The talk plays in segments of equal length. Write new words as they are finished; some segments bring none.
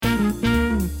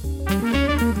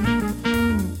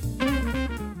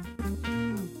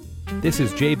This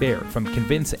is Jay Baer from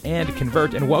Convince and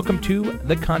Convert, and welcome to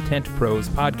the Content Pros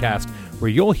podcast, where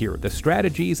you'll hear the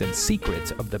strategies and secrets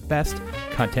of the best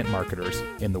content marketers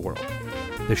in the world.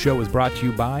 The show is brought to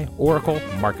you by Oracle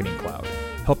Marketing Cloud,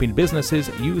 helping businesses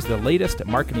use the latest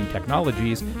marketing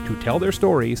technologies to tell their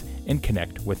stories and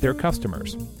connect with their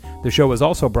customers. The show is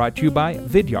also brought to you by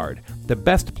Vidyard, the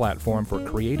best platform for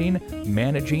creating,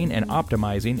 managing, and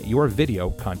optimizing your video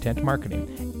content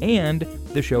marketing. And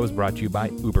the show is brought to you by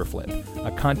Uberflip, a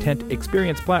content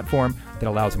experience platform that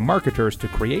allows marketers to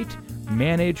create,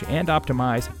 manage, and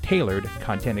optimize tailored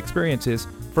content experiences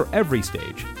for every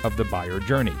stage of the buyer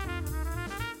journey.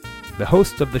 The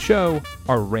hosts of the show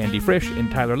are Randy Frisch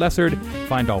and Tyler Lessard.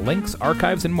 Find all links,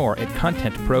 archives, and more at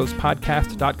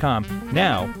contentprospodcast.com.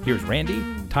 Now, here's Randy,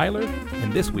 Tyler,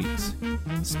 and this week's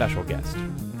special guest.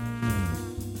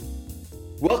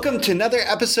 Welcome to another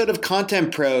episode of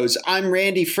Content Pros. I'm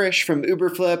Randy Frisch from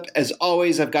Uberflip. As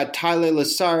always, I've got Tyler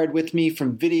Lessard with me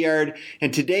from Vidyard.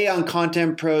 And today on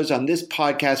Content Pros, on this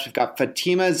podcast, we've got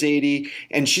Fatima Zaidi,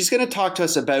 and she's going to talk to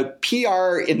us about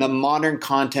PR in the modern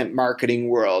content marketing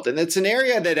world. And it's an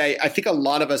area that I think a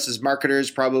lot of us as marketers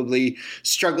probably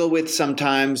struggle with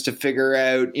sometimes to figure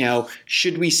out,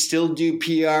 should we still do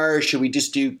PR or should we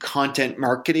just do content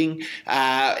marketing?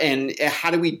 And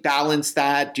how do we balance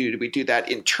that? Do we do that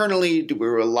internally? Do we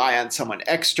rely on someone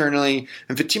externally?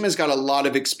 And Fatima's got a lot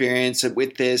of experience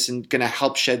with this and going to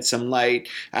help shed some light.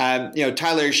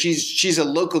 Tyler, she's a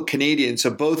local Canadian, so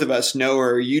both of us know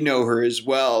her. You know her as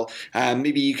well.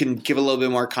 Maybe you can give a little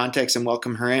bit more context and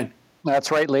welcome her in.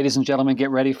 That's right, ladies and gentlemen, get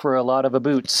ready for a lot of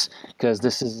boots because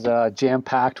this is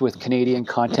jam-packed with Canadian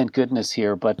content goodness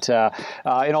here. But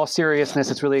in all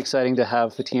seriousness, it's really exciting to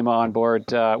have Fatima on board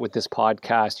with this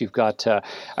podcast. You've got,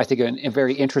 I think, a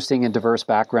very interesting and diverse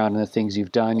background in the things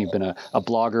you've done. You've been a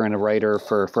blogger and a writer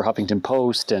for Huffington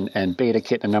Post and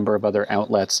BetaKit and a number of other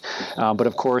outlets. But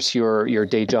of course, your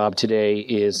day job today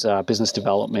is business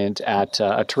development at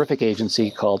a terrific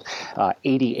agency called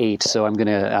 88. So I'm going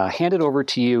to hand it over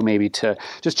to you maybe to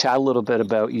just chat a little bit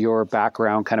about your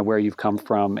background, kind of where you've come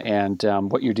from and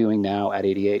what you're doing now at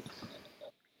 88.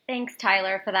 Thanks,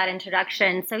 Tyler, for that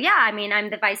introduction. So I'm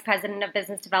the Vice President of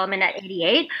Business Development at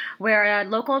 88. We're a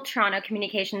local Toronto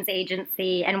communications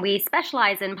agency, and we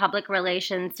specialize in public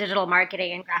relations, digital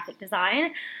marketing, and graphic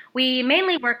design. We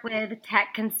mainly work with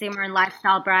tech, consumer, and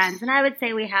lifestyle brands, and I would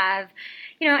say we have,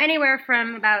 anywhere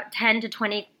from about 10 to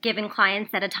 20 given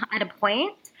clients at a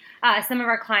point. Some of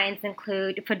our clients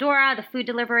include Fedora, the food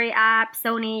delivery app,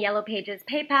 Sony, Yellow Pages,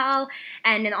 PayPal,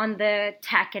 and then on the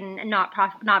tech and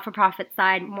not-for-profit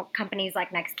side, companies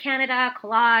like Next Canada,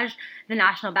 Collage, the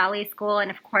National Ballet School, and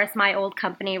of course my old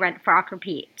company, Rent, Frock,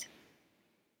 Repeat.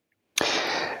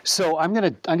 So I'm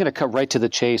gonna cut right to the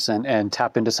chase and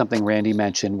tap into something Randy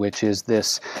mentioned, which is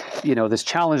this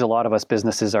challenge a lot of us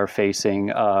businesses are facing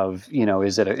of,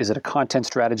 is it a content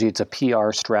strategy? It's a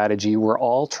PR strategy. We're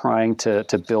all trying to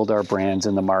build our brands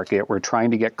in the market. We're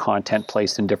trying to get content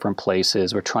placed in different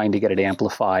places. We're trying to get it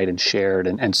amplified and shared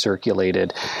and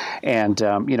circulated. And,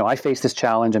 I face this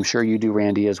challenge. I'm sure you do,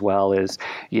 Randy, as well, is,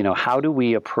 how do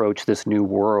we approach this new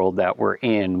world that we're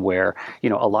in where,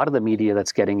 a lot of the media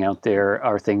that's getting out there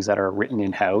are things that are written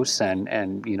in-house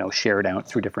and shared out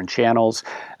through different channels,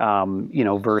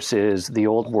 versus the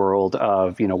old world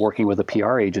of, working with a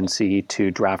PR agency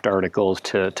to draft articles,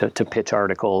 to pitch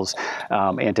articles,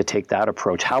 and to take that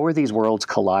approach. How are these worlds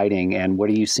colliding, and what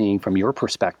are you seeing from your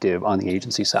perspective on the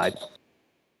agency side?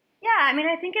 Yeah,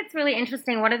 I think it's really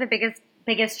interesting. One of the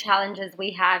biggest challenges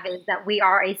we have is that we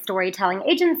are a storytelling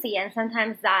agency, and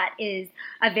sometimes that is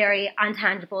a very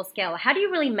untangible skill. How do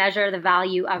you really measure the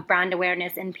value of brand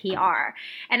awareness in PR?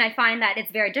 And I find that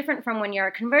it's very different from when you're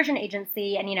a conversion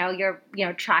agency and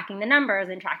you're tracking the numbers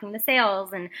and tracking the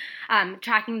sales and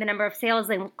tracking the number of sales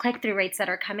and click-through rates that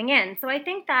are coming in. So I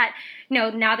think that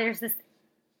now there's this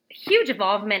huge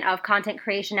involvement of content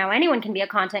creation. Now anyone can be a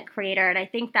content creator. And I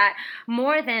think that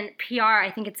more than PR,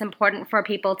 I think it's important for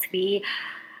people to be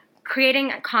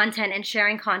creating content and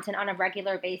sharing content on a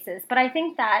regular basis. But I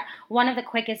think that one of the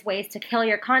quickest ways to kill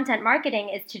your content marketing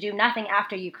is to do nothing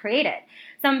after you create it.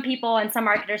 Some people and some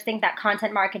marketers think that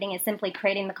content marketing is simply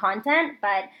creating the content,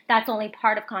 but that's only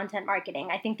part of content marketing.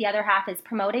 I think the other half is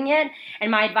promoting it.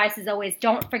 And my advice is always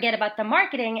don't forget about the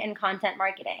marketing and content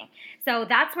marketing. So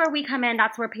that's where we come in.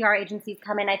 That's where PR agencies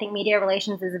come in. I think media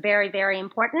relations is very, very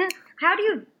important. How do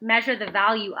you measure the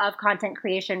value of content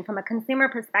creation from a consumer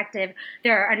perspective?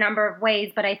 There are a number of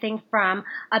ways, but I think from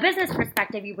a business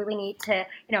perspective, you really need to,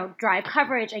 drive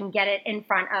coverage and get it in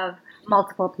front of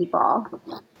multiple people.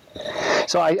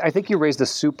 So I think you raised a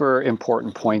super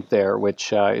important point there,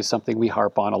 which is something we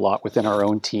harp on a lot within our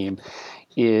own team,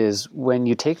 is when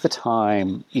you take the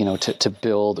time, to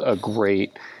build a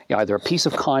great, either a piece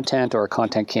of content or a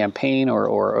content campaign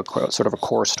or sort of a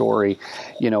core story.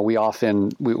 We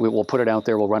often we'll put it out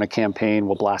there, we'll run a campaign,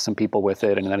 we'll blast some people with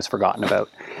it, and then it's forgotten about.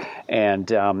 And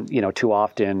too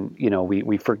often,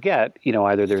 we forget,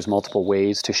 either there's multiple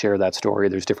ways to share that story,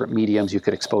 there's different mediums you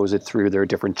could expose it through, there are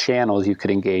different channels you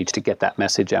could engage to get that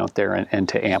message out there and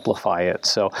to amplify it.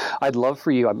 So I'd love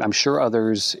for you, I'm sure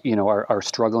others, are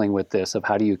struggling with this, of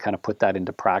how do you kind of put that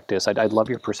into practice. I'd love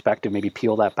your perspective, maybe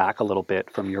peel that back a little bit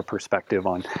from your perspective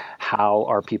on how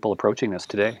are people approaching this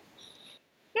today.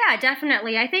 Yeah,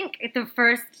 definitely. I think the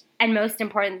first and most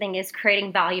important thing is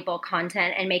creating valuable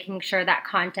content and making sure that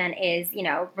content is,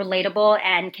 relatable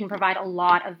and can provide a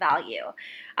lot of value.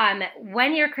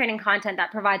 When you're creating content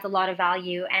that provides a lot of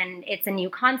value and it's a new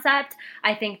concept,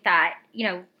 I think that,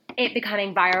 it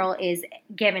becoming viral is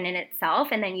given in itself,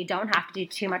 and then you don't have to do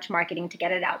too much marketing to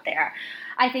get it out there.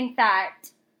 I think that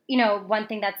one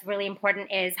thing that's really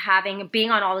important is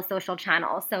being on all the social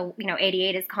channels. So,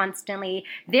 88 is constantly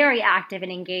very active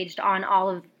and engaged on all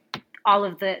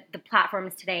of the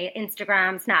platforms today: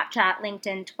 Instagram, Snapchat,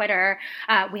 LinkedIn, Twitter.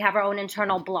 We have our own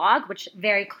internal blog, which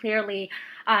very clearly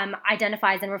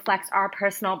identifies and reflects our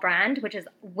personal brand, which is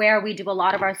where we do a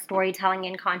lot of our storytelling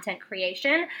and content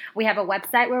creation. We have a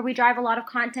website where we drive a lot of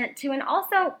content to, and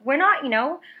also we're not,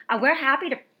 we're happy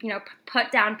to,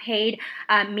 put down paid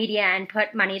media and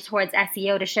put money towards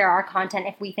SEO to share our content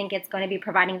if we think it's going to be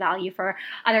providing value for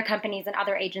other companies and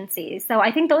other agencies. So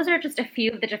I think those are just a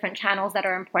few of the different channels that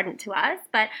are important to us.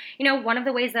 But, one of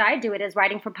the ways that I do it is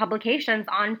writing for publications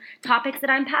on topics that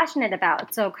I'm passionate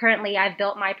about. So currently I've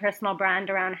built my personal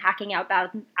brand around hacking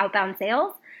outbound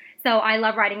sales. So I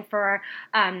love writing for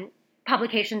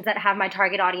publications that have my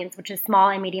target audience, which is small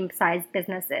and medium-sized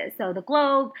businesses. So The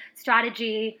Globe,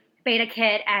 Strategy, Beta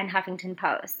Kit, and Huffington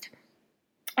Post.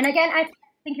 And again, I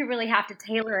think you really have to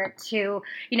tailor it to,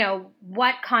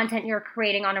 what content you're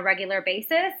creating on a regular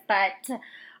basis. But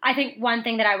I think one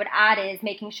thing that I would add is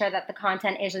making sure that the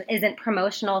content isn't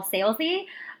promotional, salesy.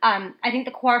 I think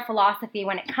the core philosophy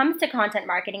when it comes to content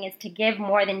marketing is to give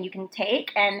more than you can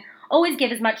take, and always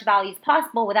give as much value as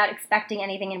possible without expecting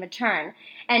anything in return.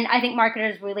 And I think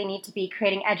marketers really need to be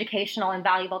creating educational and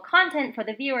valuable content for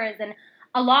the viewers, and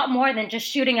a lot more than just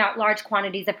shooting out large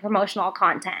quantities of promotional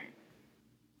content.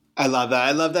 I love that.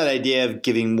 I love that idea of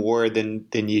giving more than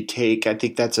you take. I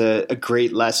think that's a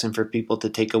great lesson for people to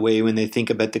take away when they think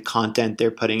about the content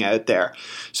they're putting out there.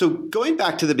 So going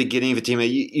back to the beginning, Fatima,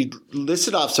 you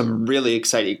listed off some really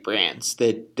exciting brands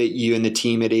that you and the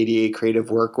team at 88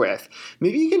 Creative work with.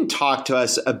 Maybe you can talk to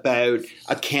us about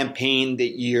a campaign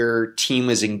that your team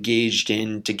was engaged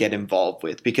in to get involved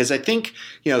with. Because I think,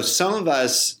 some of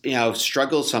us,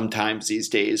 struggle sometimes these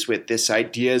days with this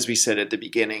idea, as we said at the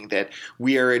beginning, that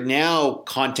we are now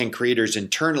content creators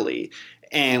internally,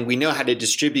 and we know how to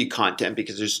distribute content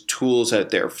because there's tools out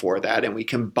there for that, and we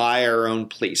can buy our own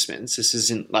placements. This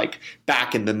isn't like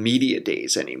back in the media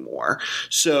days anymore.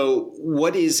 So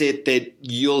what is it that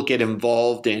you'll get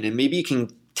involved in? And maybe you can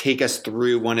take us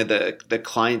through one of the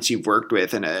clients you've worked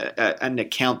with and an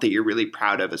account that you're really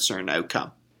proud of, a certain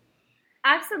outcome.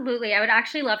 Absolutely. I would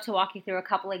actually love to walk you through a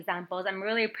couple examples. I'm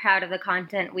really proud of the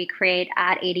content we create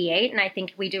at 88, and I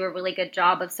think we do a really good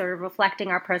job of sort of reflecting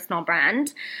our personal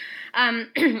brand.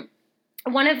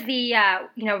 One of the,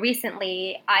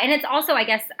 recently, and it's also, I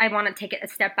guess, I want to take it a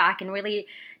step back and really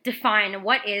define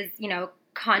what is,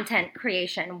 content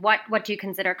creation. What do you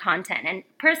consider content? And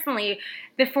personally,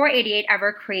 before 88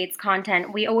 ever creates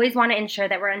content, we always want to ensure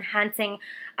that we're enhancing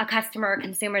a customer or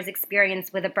consumer's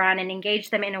experience with a brand and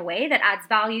engage them in a way that adds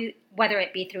value, whether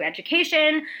it be through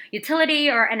education, utility,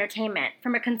 or entertainment.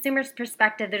 From a consumer's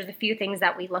perspective, there's a few things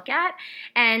that we look at.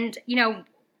 And,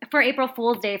 for April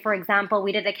Fool's Day, for example,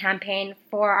 we did a campaign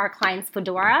for our clients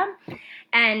Fedora,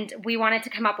 and we wanted to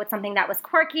come up with something that was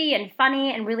quirky and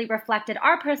funny and really reflected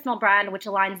our personal brand, which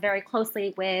aligns very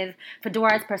closely with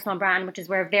Fedora's personal brand, which is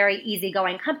we're a very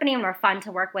easygoing company and we're fun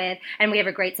to work with, and we have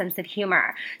a great sense of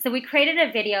humor. So we created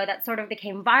a video that sort of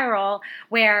became viral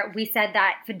where we said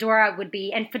that Fedora would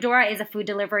be, and Fedora is a food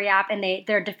delivery app, and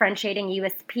their differentiating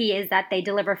USP is that they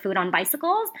deliver food on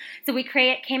bicycles. So we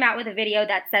came out with a video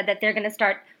that said that they're going to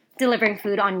start delivering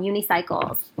food on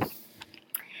unicycles.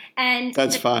 And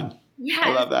that's fun. Yeah,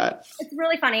 I love that. It's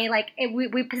really funny. Like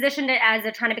we positioned it as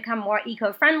they're trying to become more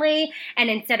eco-friendly, and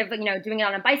instead of doing it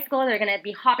on a bicycle, they're going to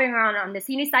be hopping around on this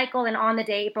unicycle. And on the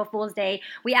day, April Fool's Day,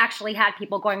 we actually had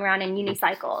people going around in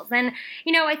unicycles. And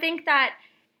I think that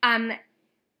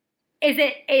Is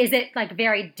it like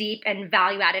very deep and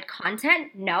value added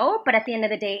content? No, but at the end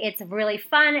of the day, it's really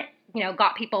fun.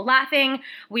 Got people laughing.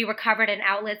 We were covered in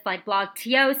outlets like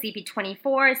BlogTO,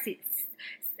 CP24,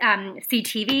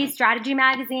 CTV, Strategy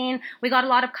Magazine. We got a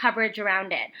lot of coverage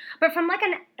around it. But from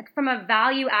a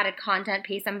value added content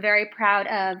piece, I'm very proud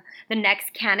of the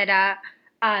Next Canada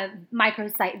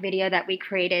microsite video that we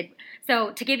created.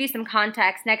 So to give you some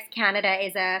context, Next Canada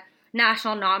is a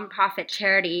national nonprofit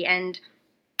charity, and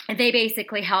they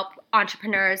basically help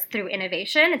entrepreneurs through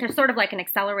innovation. They're sort of like an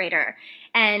accelerator.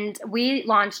 And we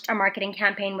launched a marketing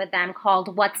campaign with them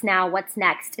called What's Now, What's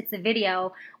Next? It's a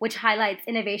video which highlights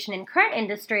innovation in current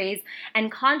industries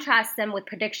and contrasts them with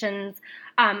predictions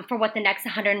for what the next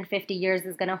 150 years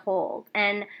is going to hold.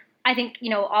 And I think,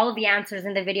 all of the answers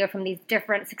in the video from these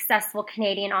different successful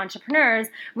Canadian entrepreneurs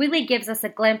really gives us a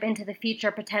glimpse into the future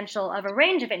potential of a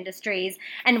range of industries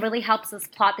and really helps us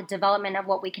plot the development of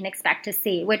what we can expect to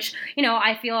see, which,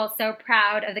 I feel so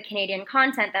proud of the Canadian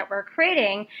content that we're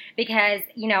creating because,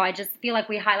 I just feel like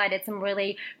we highlighted some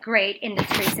really great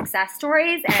industry success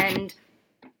stories. And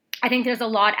I think there's a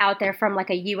lot out there from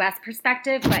like a U.S.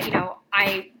 perspective, but,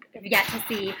 I have yet to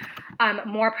see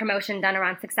more promotion done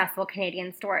around successful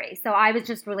Canadian stories. So I was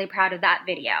just really proud of that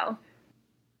video.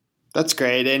 That's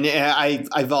great. And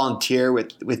I volunteer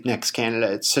with Next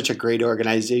Canada. It's such a great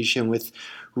organization with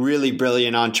really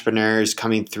brilliant entrepreneurs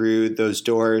coming through those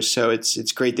doors. So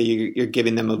it's great that you're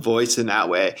giving them a voice in that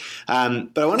way.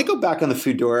 But I want to go back on the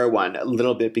Foodora one a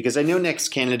little bit because I know Next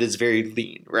Canada is very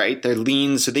lean, right? They're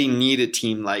lean, so they need a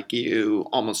team like you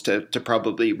almost to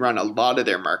probably run a lot of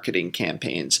their marketing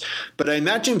campaigns. But I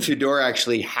imagine Foodora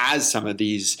actually has some of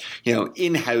these,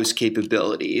 in-house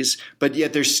capabilities, but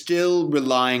yet they're still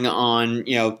relying on,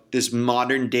 this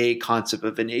modern day concept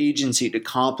of an agency to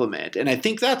complement. And I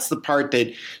think that's the part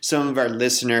that some of our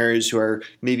listeners who are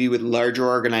maybe with larger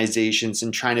organizations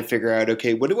and trying to figure out,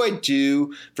 okay, what do I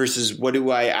do versus what do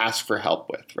I ask for help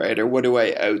with, right? Or what do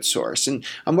I outsource? And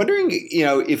I'm wondering,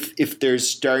 if there's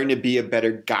starting to be a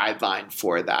better guideline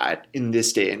for that in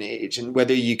this day and age, and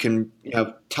whether you can,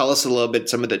 tell us a little bit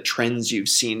some of the trends you've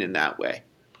seen in that way.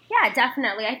 Yeah,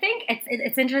 definitely. I think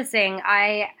it's interesting.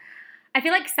 I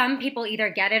feel like some people either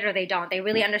get it or they don't. They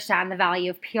really understand the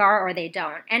value of PR or they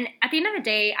don't. And at the end of the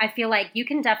day, I feel like you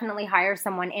can definitely hire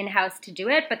someone in-house to do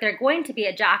it, but they're going to be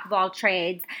a jack of all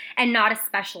trades and not a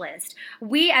specialist.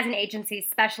 We as an agency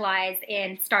specialize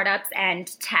in startups and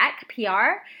tech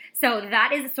PR. So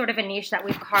that is sort of a niche that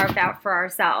we've carved out for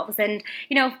ourselves. And,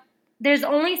 there's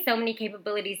only so many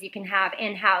capabilities you can have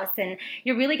in-house, and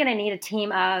you're really going to need a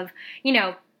team of,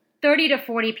 30 to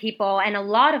 40 people and a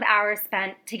lot of hours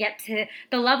spent to get to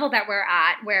the level that we're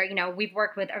at where, we've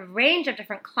worked with a range of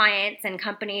different clients and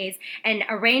companies and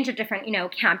a range of different,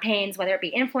 campaigns, whether it be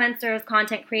influencers,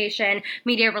 content creation,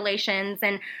 media relations.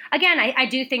 And again, I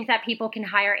do think that people can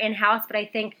hire in-house, but I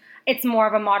think it's more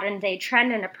of a modern day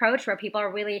trend and approach where people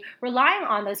are really relying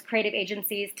on those creative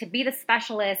agencies to be the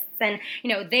specialists and,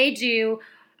 they do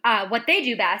what they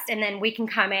do best, and then we can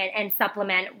come in and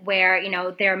supplement where,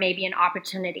 there may be an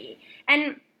opportunity.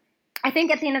 And I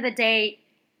think at the end of the day,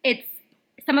 it's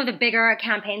some of the bigger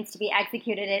campaigns to be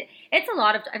executed. It's a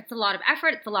lot of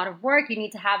effort. It's a lot of work. You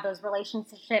need to have those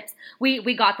relationships.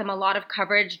 We got them a lot of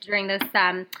coverage during this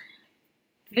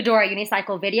Foodora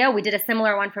Unicycle video. We did a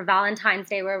similar one for Valentine's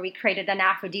Day where we created an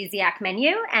aphrodisiac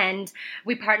menu and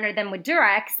we partnered them with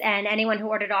Durex, and anyone who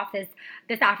ordered off this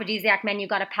aphrodisiac menu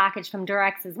got a package from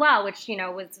Durex as well, which,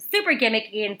 was super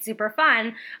gimmicky and super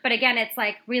fun. But again, it's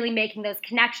like really making those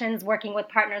connections, working with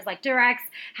partners like Durex,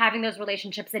 having those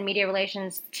relationships in media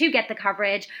relations to get the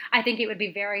coverage. I think it would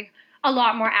be a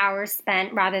lot more hours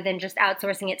spent rather than just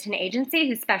outsourcing it to an agency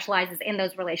who specializes in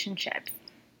those relationships.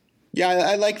 Yeah,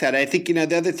 I like that. I think, the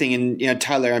other thing, and,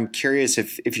 Tyler, I'm curious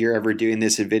if you're ever doing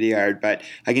this at Vidyard, but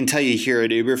I can tell you here at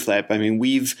Uberflip, I mean,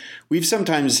 we've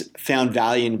sometimes found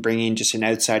value in bringing just an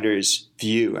outsider's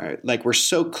view. Like, we're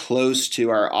so close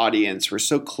to our audience, we're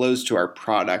so close to our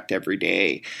product every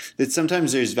day that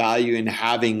sometimes there's value in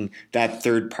having that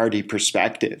third party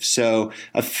perspective. So,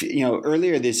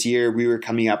 earlier this year, we were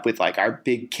coming up with like our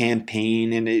big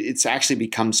campaign, and it's actually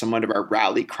become somewhat of our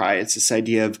rally cry. It's this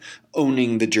idea of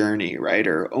owning the journey, right?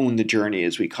 Or own the journey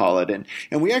as we call it. And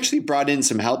we actually brought in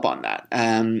some help on that.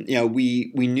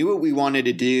 We knew what we wanted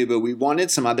to do, but we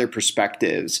wanted some other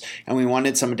perspectives, and we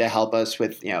wanted someone to help us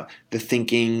with, the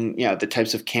thinking, the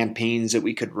types of campaigns that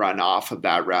we could run off of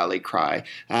that rally cry.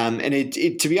 And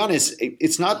it to be honest,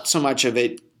 it's not so much of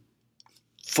it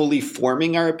fully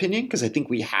forming our opinion, because I think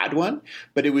we had one,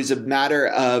 but it was a matter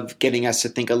of getting us to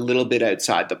think a little bit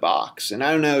outside the box. And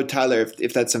I don't know, Tyler,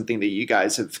 if that's something that you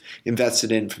guys have invested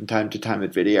in from time to time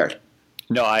at Vidyard.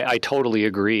 No, I totally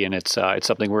agree, and it's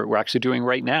something we're actually doing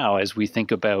right now as we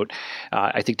think about.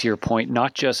 I think to your point,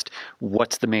 not just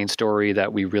what's the main story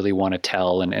that we really want to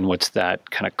tell, and what's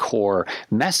that kind of core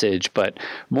message, but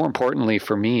more importantly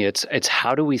for me, it's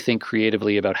how do we think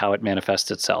creatively about how it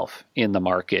manifests itself in the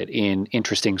market in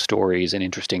interesting stories and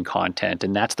interesting content,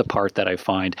 and that's the part that I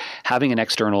find having an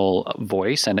external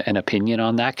voice and an opinion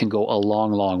on that can go a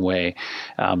long, long way,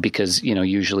 because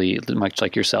usually, much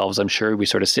like yourselves, I'm sure we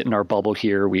sort of sit in our bubble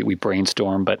here, we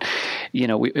brainstorm, but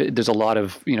there's a lot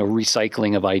of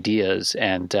recycling of ideas,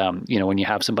 and when you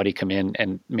have somebody come in,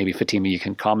 and maybe Fatima, you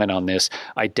can comment on this.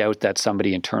 I doubt that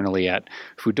somebody internally at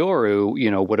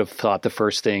Foodoru would have thought the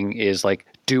first thing is like,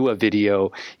 do a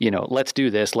video, let's do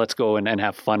this, let's go and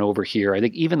have fun over here. I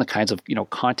think even the kinds of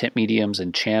content mediums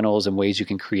and channels and ways you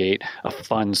can create a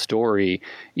fun story,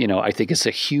 I think it's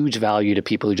a huge value to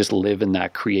people who just live in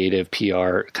that creative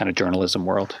PR kind of journalism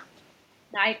world.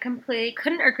 I completely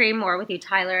couldn't agree more with you,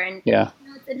 Tyler. And yeah,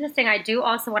 it's interesting. I do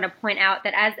also want to point out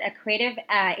that as a creative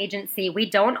agency, we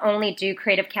don't only do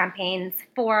creative campaigns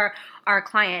for our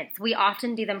clients. We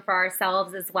often do them for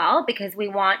ourselves as well, because we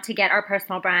want to get our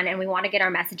personal brand and we want to get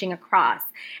our messaging across.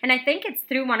 And I think it's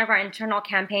through one of our internal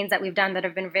campaigns that we've done that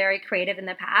have been very creative in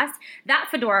the past that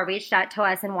Foodora reached out to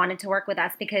us and wanted to work with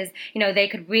us because, they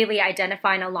could really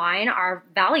identify and align our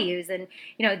values. And,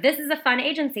 this is a fun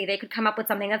agency. They could come up with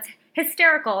something that's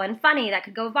hysterical and funny that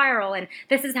could go viral. And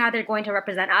this is how they're going to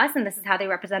represent us, and this is how they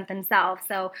represent themselves.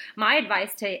 So my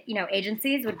advice to,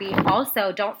 agencies would be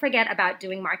also don't forget about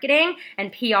doing marketing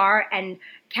and PR and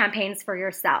campaigns for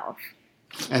yourself.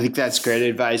 I think that's great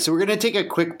advice. So we're going to take a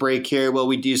quick break here while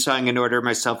we do so. I'm going to order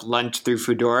myself lunch through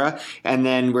Foodora, and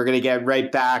then we're going to get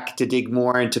right back to dig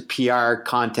more into PR,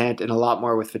 content, and a lot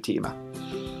more with Fatima.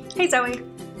 Hey, Zoe.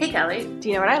 Hey, Kelly. Do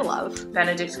you know what I love?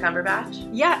 Benedict Cumberbatch?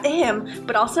 Yeah, him,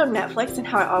 but also Netflix and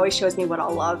how it always shows me what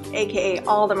I'll love, aka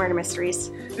all the murder mysteries.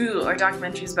 Ooh, or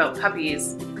documentaries about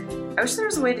puppies. I wish there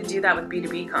was a way to do that with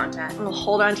B2B content. Well,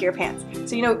 hold on to your pants.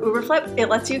 So Uberflip, it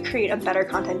lets you create a better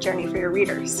content journey for your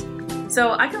readers.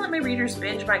 So I can let my readers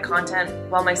binge my content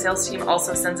while my sales team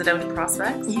also sends it out to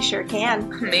prospects? You sure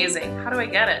can. Amazing. How do I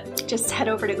get it? Just head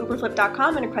over to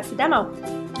uberflip.com and request a demo.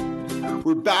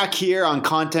 We're back here on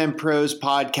Content Pros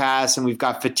Podcast, and we've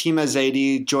got Fatima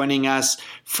Zaidi joining us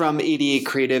from 88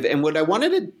 Creative. And what I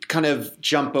wanted to kind of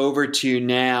jump over to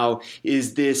now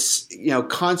is this,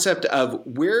 concept of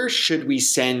where should we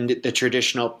send the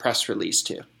traditional press release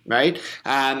to? Right.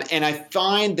 And I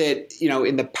find that,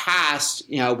 in the past,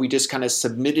 we just kind of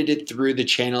submitted it through the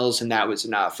channels and that was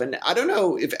enough. And I don't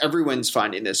know if everyone's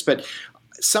finding this, but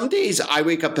some days I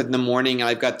wake up in the morning and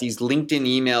I've got these LinkedIn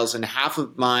emails, and half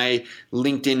of my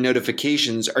LinkedIn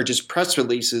notifications are just press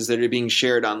releases that are being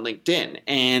shared on LinkedIn.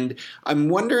 And I'm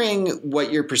wondering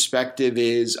what your perspective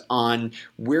is on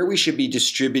where we should be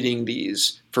distributing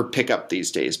these for pickup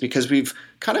these days, because we've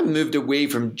kind of moved away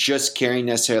from just caring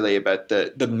necessarily about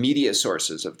the media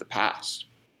sources of the past.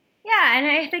 Yeah, and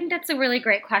I think that's a really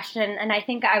great question. And I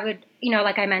think I would,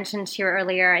 like I mentioned to you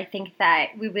earlier, I think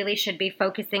that we really should be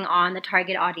focusing on the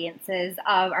target audiences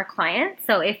of our clients.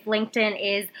 So if LinkedIn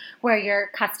is where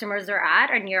your customers are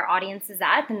at and your audience is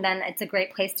at, then it's a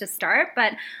great place to start.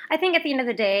 But I think at the end of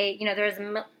the day, there's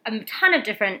a ton of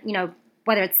different,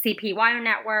 whether it's CP Wire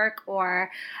Network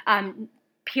or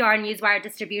PR Newswire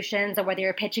distributions, or whether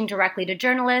you're pitching directly to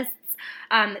journalists.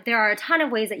 There are a ton of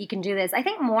ways that you can do this. I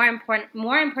think more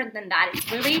important than that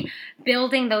is really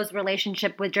building those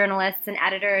relationships with journalists and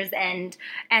editors and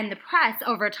the press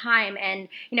over time, and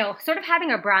sort of having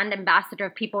a brand ambassador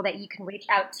of people that you can reach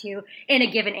out to in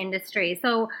a given industry.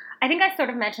 So I think I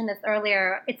sort of mentioned this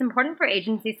earlier. It's important for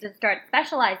agencies to start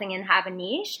specializing and have a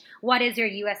niche. What is your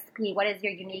USP? What is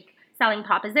your unique selling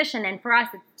proposition? And for us,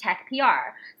 it's tech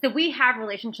PR. So we have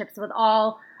relationships with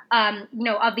all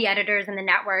of the editors and the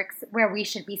networks where we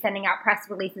should be sending out press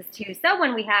releases to. So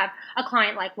when we have a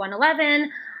client like 111,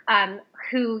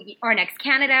 or Next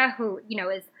Canada, who,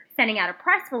 is sending out a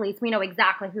press release, we know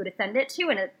exactly who to send it to.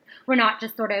 And we're not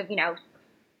just sort of,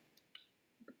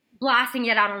 blasting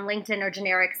it out on LinkedIn or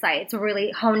generic sites. We're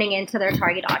really honing into their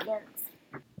target audience.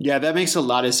 Yeah, that makes a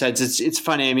lot of sense. It's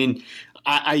funny. I mean,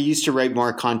 I used to write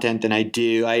more content than I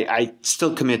do. I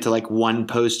still commit to like one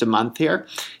post a month here.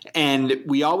 And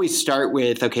we always start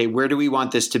with, okay, where do we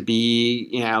want this to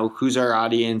be? Who's our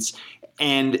audience?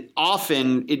 And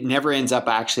often it never ends up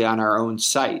actually on our own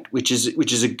site, which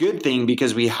is a good thing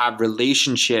because we have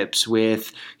relationships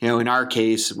with, in our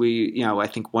case, I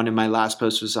think one of my last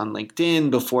posts was on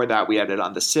LinkedIn. Before that, we had it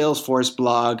on the Salesforce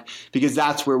blog because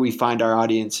that's where we find our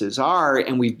audiences are.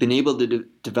 And we've been able to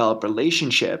develop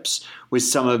relationships with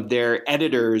some of their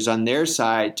editors on their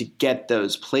side to get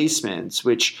those placements,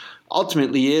 which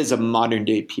ultimately is a modern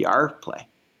day PR play.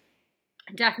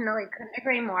 Definitely couldn't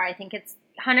agree more. I think it's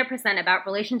 100% about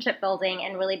relationship building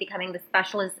and really becoming the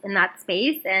specialist in that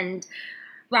space, and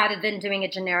rather than doing a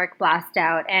generic blast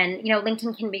out. And,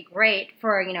 LinkedIn can be great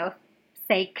for,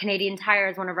 say Canadian Tire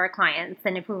is one of our clients.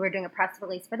 And if we were doing a press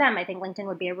release for them, I think LinkedIn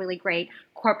would be a really great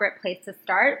corporate place to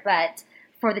start. But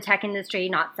for the tech industry,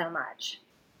 not so much.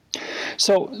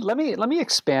 So let me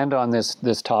expand on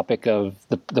this topic of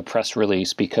the press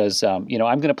release, because I'm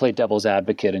going to play devil's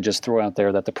advocate and just throw out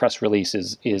there that the press release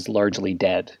is largely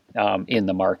dead in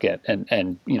the market.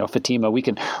 And Fatima, we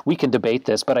can debate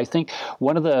this, but I think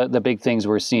one of the big things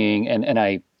we're seeing, and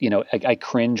I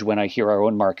cringe when I hear our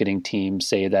own marketing team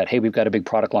say that, hey, we've got a big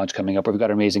product launch coming up, or we've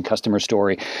got an amazing customer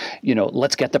story,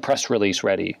 let's get the press release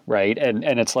ready, right? And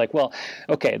it's like, well,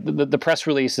 okay, the press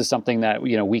release is something that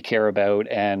we care about,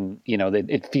 and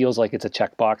it feels like it's a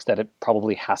checkbox that it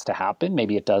probably has to happen.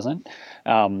 Maybe it doesn't,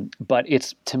 but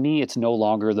to me, it's no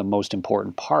longer the most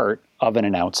important part of an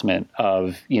announcement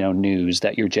of news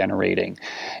that you're generating.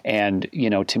 And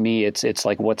to me, it's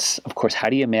like, of course, how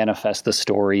do you manifest the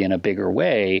story in a bigger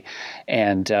way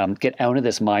and get out of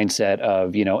this mindset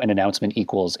of an announcement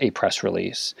equals a press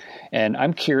release? And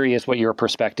I'm curious what your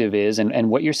perspective is and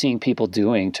what you're seeing people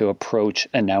doing to approach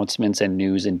announcements and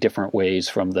news in different ways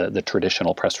from the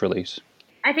traditional press release.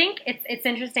 I think it's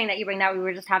interesting that you bring that. We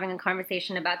were just having a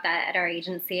conversation about that at our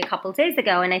agency a couple of days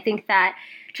ago, and I think that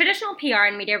traditional PR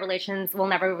and media relations will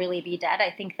never really be dead. I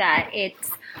think that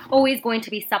it's always going to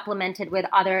be supplemented with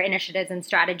other initiatives and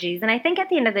strategies, and I think at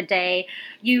the end of the day,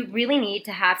 you really need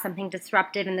to have something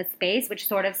disruptive in the space, which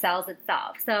sort of sells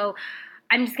itself. So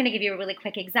I'm just going to give you a really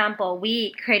quick example.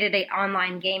 We created an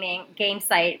online game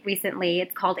site recently.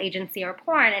 It's called Agency or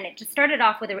Porn, and it just started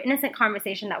off with an innocent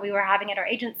conversation that we were having at our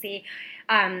agency,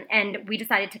 and we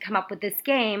decided to come up with this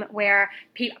game where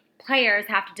players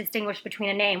have to distinguish between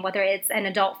a name, whether it's an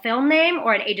adult film name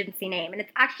or an agency name. And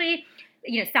it's actually,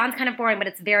 sounds kind of boring, but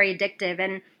it's very addictive.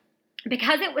 And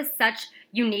because it was such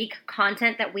unique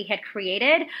content that we had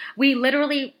created, we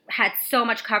literally had so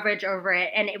much coverage over it,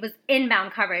 and it was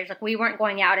inbound coverage. Like, we weren't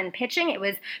going out and pitching. It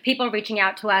was people reaching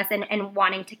out to us and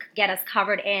wanting to get us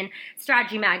covered in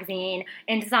Strategy Magazine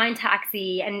and Design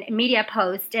Taxi and Media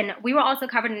Post. And we were also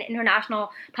covered in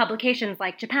international publications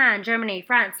like Japan, Germany,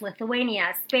 France,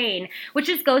 Lithuania, Spain, which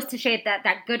just goes to show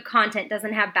that good content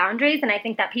doesn't have boundaries. And I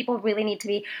think that people really need to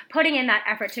be putting in that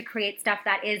effort to create stuff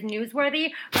that is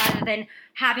newsworthy rather than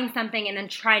having something and then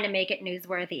trying to make it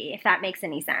newsworthy, if that makes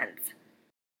any sense.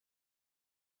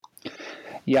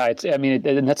 Yeah,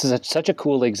 and that's such a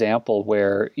cool example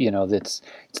where, it's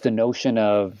the notion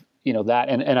of, that,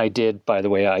 and I did, by the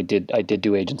way, I did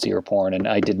do Agency or Porn, and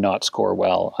I did not score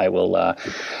well. I will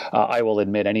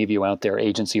admit, any of you out there,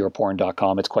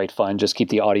 agencyorporn.com, it's quite fun. Just keep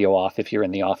the audio off if you're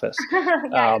in the office.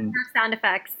 Yeah, sound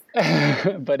effects.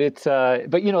 But that's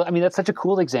such a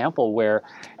cool example where,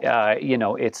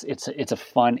 it's a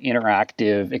fun,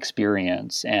 interactive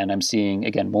experience. And I'm seeing,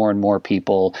 again, more and more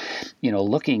people,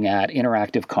 looking at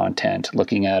interactive content,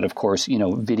 looking at, of course,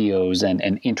 videos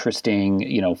and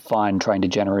interesting, fun, trying to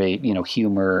generate,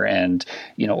 humor and,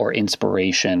 or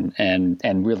inspiration,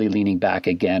 and really leaning back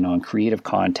again on creative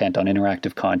content, on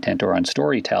interactive content, or on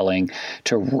storytelling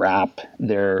to wrap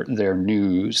their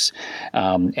news.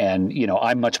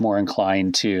 I'm much more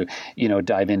inclined to,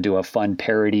 dive into a fun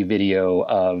parody video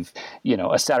of,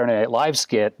 a Saturday Night Live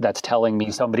skit that's telling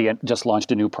me somebody just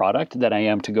launched a new product than I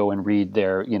am to go and read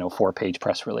their, 4-page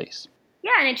press release.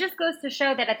 Yeah, and it just goes to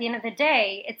show that at the end of the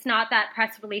day, it's not that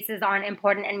press releases aren't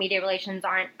important and media relations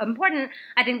aren't important.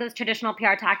 I think those traditional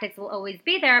PR tactics will always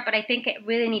be there, but I think it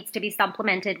really needs to be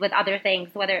supplemented with other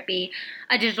things, whether it be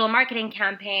a digital marketing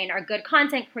campaign or good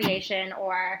content creation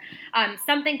or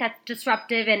something that's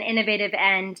disruptive and innovative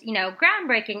and,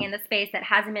 groundbreaking in the space that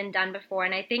hasn't been done before.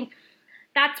 And I think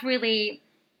that's really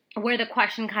where the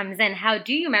question comes in. How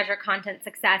do you measure content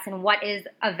success, and what is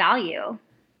of value?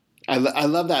 I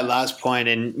love that last point,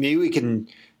 and maybe we can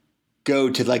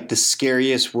go to like the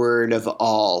scariest word of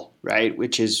all, right?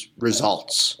 Which is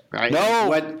results, right? No,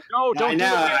 don't.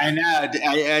 I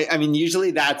know. I mean,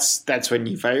 usually that's when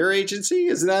you fire your agency,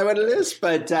 isn't that what it is?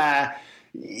 But I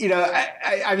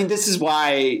mean, this is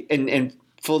why, and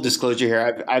full disclosure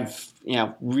here, I've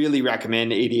really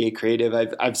recommend 88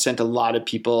 Creative. I've sent a lot of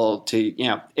people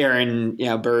to Aaron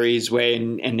Burry's way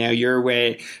and now your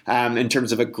way in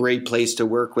terms of a great place to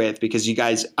work with, because you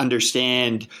guys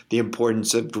understand the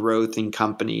importance of growth in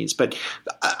companies. But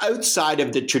outside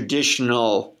of the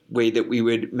traditional way that we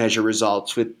would measure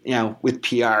results with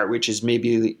PR, which is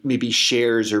maybe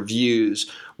shares or views,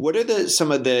 what are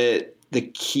some of the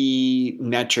key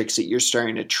metrics that you're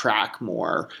starting to track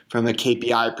more from a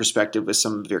KPI perspective with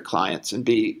some of your clients and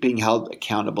being held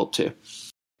accountable to?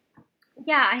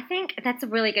 Yeah, I think that's a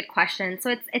really good question.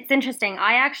 So it's interesting.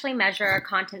 I actually measure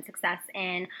content success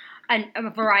in a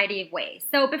variety of ways.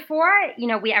 So before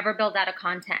we ever build out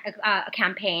a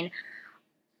campaign,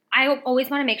 I always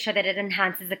want to make sure that it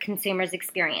enhances the consumer's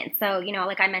experience. So,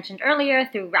 like I mentioned earlier,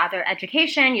 through rather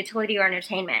education, utility, or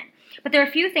entertainment. But there are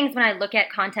a few things when I look at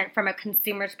content from a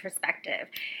consumer's perspective.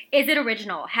 Is it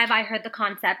original? Have I heard the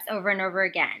concepts over and over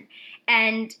again?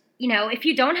 And, if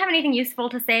you don't have anything useful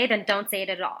to say, then don't say it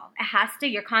at all.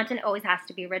 Your content always has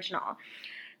to be original.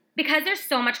 Because there's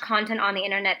so much content on the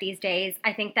internet these days,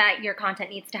 I think that your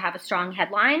content needs to have a strong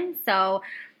headline. So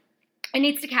it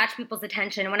needs to catch people's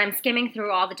attention. When I'm skimming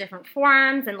through all the different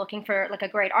forums and looking for like a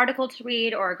great article to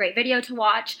read or a great video to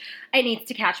watch, it needs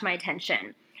to catch my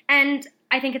attention. And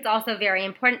I think it's also very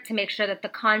important to make sure that the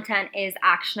content is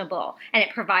actionable and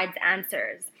it provides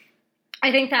answers.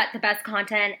 I think that the best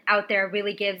content out there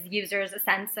really gives users a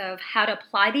sense of how to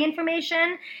apply the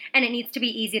information, and it needs to be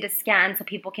easy to scan so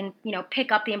people can,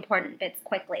 pick up the important bits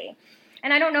quickly.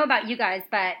 And I don't know about you guys,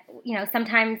 but,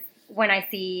 sometimes when I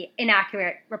see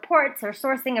inaccurate reports or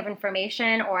sourcing of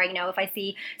information, or, if I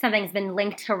see something's been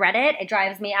linked to Reddit, it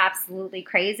drives me absolutely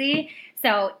crazy.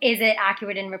 So is it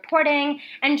accurate in reporting?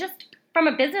 And just from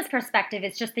a business perspective,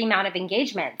 it's just the amount of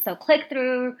engagement. So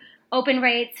click-through, open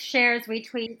rates, shares,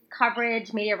 retweets,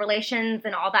 coverage, media relations,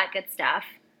 and all that good stuff.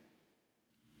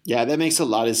 Yeah, that makes a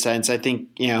lot of sense. I think,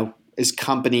 as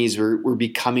companies, we're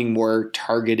becoming more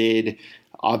targeted,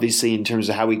 obviously, in terms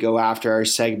of how we go after our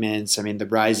segments. I mean, the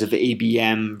rise of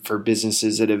ABM for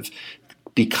businesses that have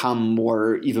become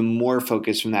even more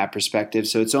focused from that perspective.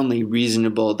 So it's only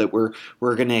reasonable that we're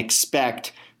going to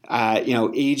expect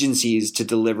agencies to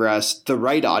deliver us the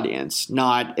right audience,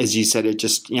 not, as you said,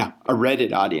 just a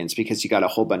Reddit audience because you got a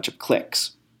whole bunch of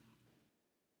clicks.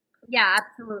 Yeah,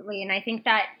 absolutely. And I think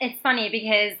that it's funny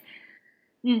because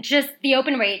just the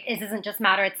open rate doesn't just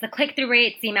matter. It's the click-through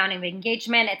rate, it's the amount of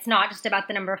engagement. It's not just about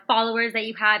the number of followers that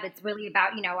you have. It's really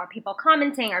about, are people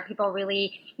commenting? Are people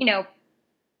really,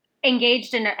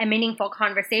 engaged in a meaningful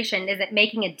conversation? Is it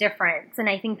making a difference? And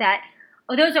I think that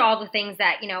those are all the things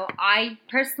that, I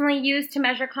personally use to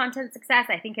measure content success.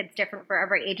 I think it's different for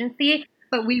every agency,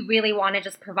 but we really want to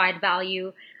just provide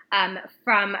value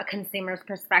from a consumer's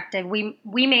perspective. We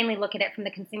mainly look at it from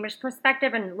the consumer's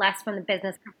perspective and less from the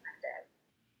business perspective.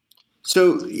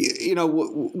 So,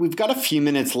 we've got a few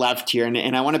minutes left here,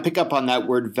 and I want to pick up on that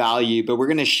word value, but we're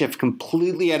going to shift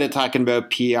completely out of talking about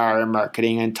PR and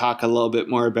marketing and talk a little bit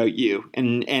more about you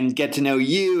and get to know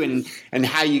you and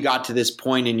how you got to this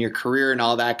point in your career and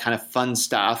all that kind of fun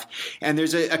stuff. And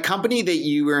there's a company that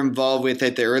you were involved with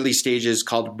at the early stages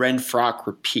called Rent, Frock,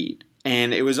 Repeat.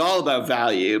 And it was all about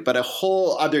value, but a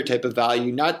whole other type of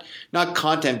value, not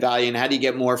content value and how do you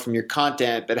get more from your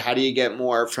content, but how do you get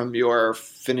more from your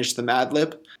finish the Mad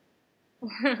Lib?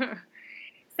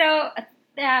 So,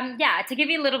 to give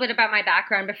you a little bit about my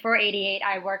background, before 88,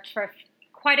 I worked for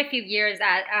quite a few years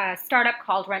at a startup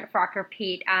called Rent, Frock,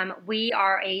 Repeat. We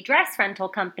are a dress rental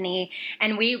company,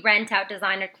 and we rent out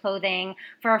designer clothing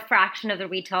for a fraction of the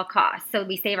retail cost. So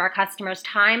we save our customers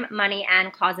time, money,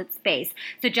 and closet space.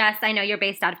 So Jess, I know you're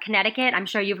based out of Connecticut. I'm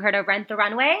sure you've heard of Rent the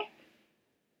Runway.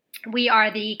 We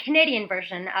are the Canadian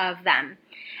version of them.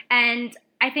 And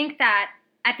I think that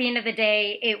at the end of the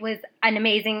day, it was an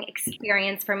amazing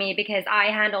experience for me because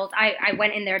I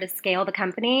went in there to scale the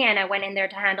company, and I went in there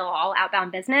to handle all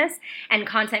outbound business, and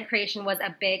content creation was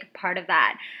a big part of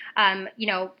that. I'm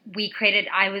a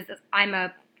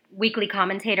weekly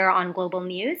commentator on global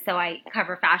news, so I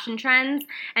cover fashion trends,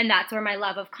 and that's where my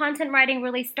love of content writing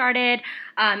really started.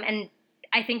 And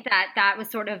I think that was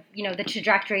sort of, the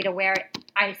trajectory to where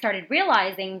I started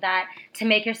realizing that to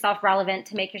make yourself relevant,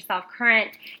 to make yourself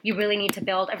current, you really need to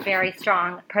build a very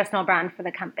strong personal brand for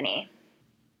the company.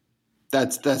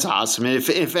 That's awesome.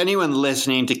 If anyone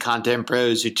listening to Content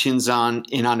Pros who tunes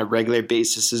in on a regular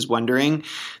basis is wondering,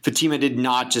 Fatima did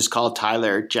not just call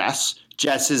Tyler Jess.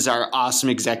 Jess is our awesome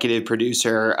executive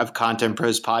producer of Content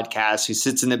Pros Podcast, who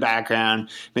sits in the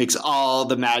background, makes all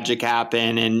the magic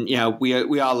happen. And,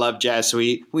 we all love Jess. So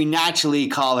we naturally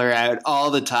call her out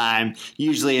all the time.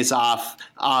 Usually it's off,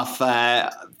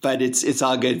 but it's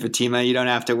all good, Fatima. You don't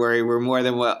have to worry. We're more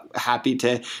than happy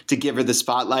to give her the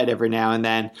spotlight every now and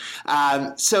then.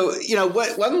 So,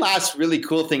 one last really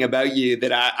cool thing about you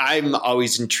that I'm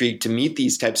always intrigued to meet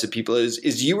these types of people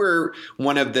is you were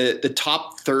one of the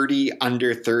top 30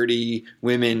 under 30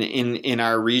 women in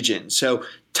our region. So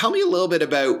tell me a little bit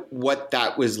about what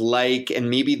that was like, and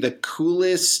maybe the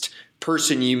coolest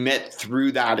person you met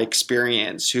through that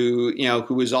experience who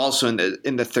was also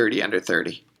in the 30 under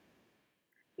 30.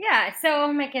 Yeah, so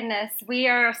oh my goodness,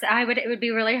 it would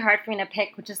be really hard for me to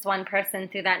pick just one person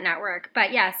through that network.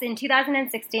 But yes, in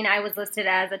 2016, I was listed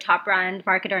as a top brand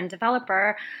marketer and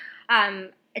developer.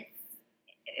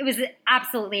 It was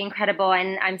absolutely incredible,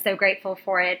 and I'm so grateful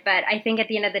for it. But I think at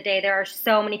the end of the day, there are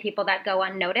so many people that go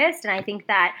unnoticed. And I think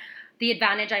that the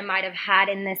advantage I might have had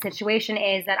in this situation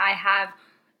is that I have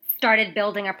started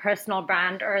building a personal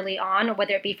brand early on,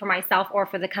 whether it be for myself or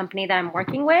for the company that I'm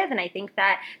working with. And I think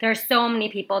that there are so many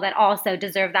people that also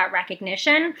deserve that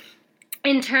recognition.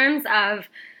 In terms of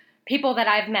people that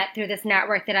I've met through this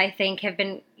network that I think have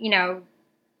been,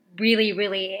 really,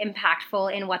 really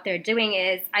impactful in what they're doing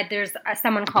there's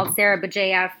someone called Sarah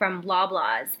Bajaya from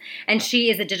Loblaws, and she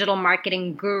is a digital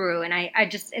marketing guru. And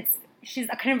she's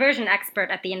a conversion expert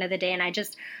at the end of the day. And I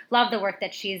just love the work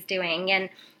that she's doing. And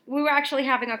we were actually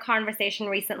having a conversation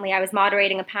recently. I was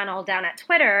moderating a panel down at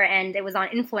Twitter, and it was on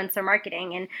influencer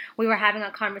marketing. And we were having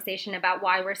a conversation about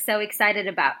why we're so excited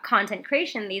about content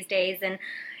creation these days. And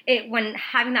when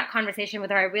having that conversation with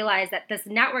her, I realized that this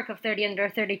network of 30 under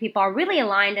 30 people are really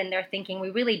aligned in their thinking. We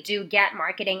really do get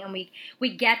marketing, and we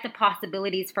get the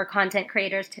possibilities for content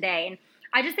creators today. And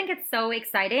I just think it's so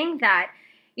exciting that,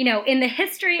 in the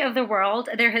history of the world,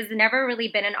 there has never really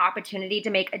been an opportunity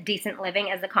to make a decent living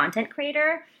as a content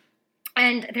creator.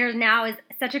 And there now is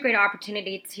such a great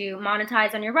opportunity to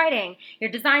monetize on your writing, your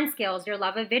design skills, your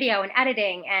love of video and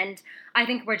editing. And I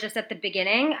think we're just at the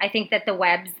beginning. I think that the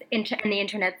web's and the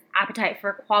internet's appetite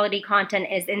for quality content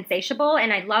is insatiable.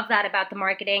 And I love that about the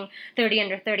Marketing 30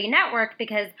 Under 30 network,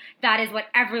 because that is what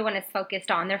everyone is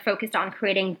focused on. They're focused on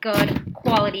creating good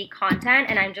quality content.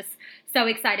 And I'm just so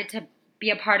excited to be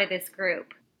a part of this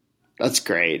group. That's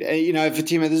great.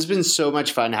 Fatima, this has been so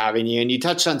much fun having you. And you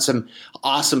touched on some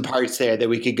awesome parts there that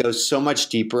we could go so much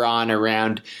deeper on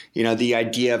around, the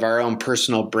idea of our own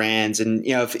personal brands. And,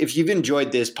 if you've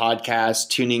enjoyed this podcast,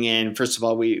 tuning in, first of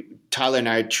all, Tyler and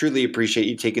I truly appreciate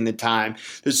you taking the time.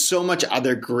 There's so much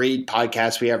other great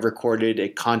podcasts we have recorded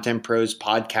at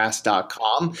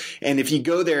contentprospodcast.com. And if you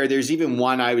go there, there's even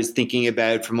one I was thinking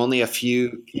about from only a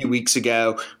few weeks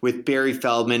ago with Barry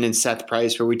Feldman and Seth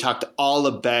Price, where we talked all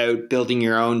about building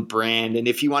your own brand. And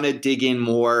if you want to dig in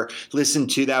more, listen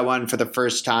to that one for the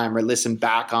first time or listen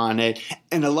back on it.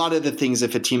 And a lot of the things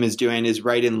that Fatima is doing is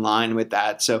right in line with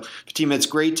that. So Fatima, it's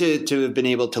great to have been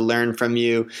able to learn from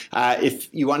you. If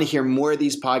you want to hear more of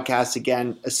these podcasts,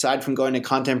 again, aside from going to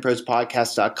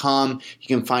contentprospodcast.com, you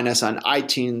can find us on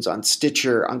iTunes, on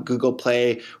Stitcher, on Google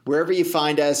Play, wherever you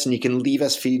find us, and you can leave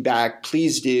us feedback.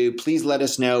 Please do. Please let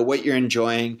us know what you're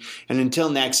enjoying. And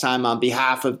until next time, on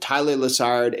behalf of Tyler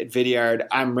Lessard at Vidyard,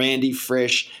 I'm Randy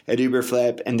Frisch at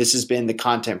Uberflip, and this has been the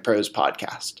Content Pros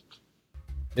Podcast.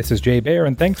 This is Jay Baer,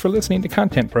 and thanks for listening to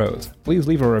Content Pros. Please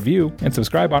leave a review and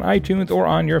subscribe on iTunes or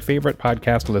on your favorite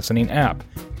podcast listening app.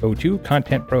 Go to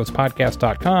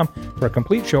contentprospodcast.com for a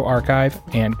complete show archive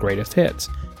and greatest hits.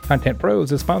 Content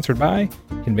Pros is sponsored by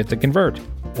Convince and Convert,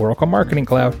 Oracle Marketing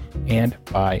Cloud, and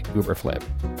by Uberflip.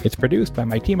 It's produced by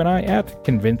my team and I at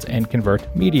Convince and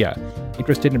Convert Media.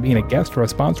 Interested in being a guest or a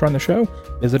sponsor on the show?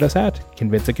 Visit us at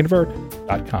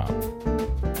convinceandconvert.com.